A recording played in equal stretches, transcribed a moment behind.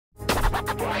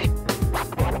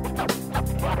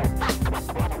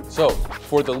So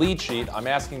for the lead sheet, I'm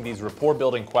asking these rapport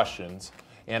building questions,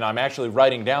 and I'm actually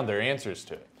writing down their answers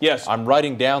to it. Yes. I'm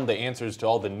writing down the answers to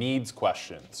all the needs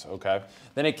questions, okay?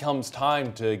 Then it comes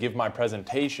time to give my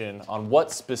presentation on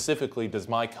what specifically does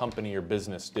my company or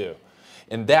business do.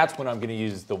 And that's when I'm going to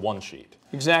use the one sheet.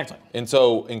 Exactly. And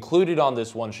so included on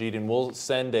this one sheet, and we'll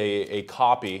send a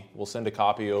copy. We'll send a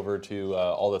copy over to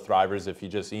all the Thrivers. If you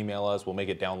just email us, we'll make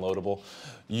it downloadable.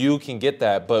 You can get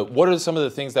that. But what are some of the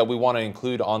things that we want to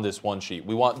include on this one sheet?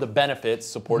 We want the benefits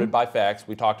supported by facts.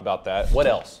 We talked about that. What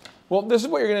else? Well, this is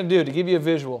what you're going to do to give you a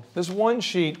visual. This one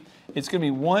sheet, it's going to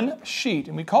be one sheet,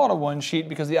 and we call it a one sheet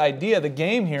because the idea, the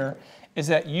game here, is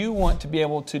that you want to be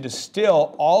able to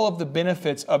distill all of the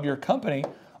benefits of your company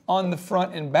on the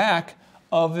front and back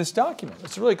of this document.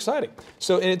 It's really exciting.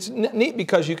 So it's neat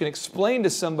because you can explain to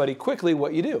somebody quickly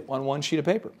what you do on one sheet of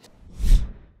paper.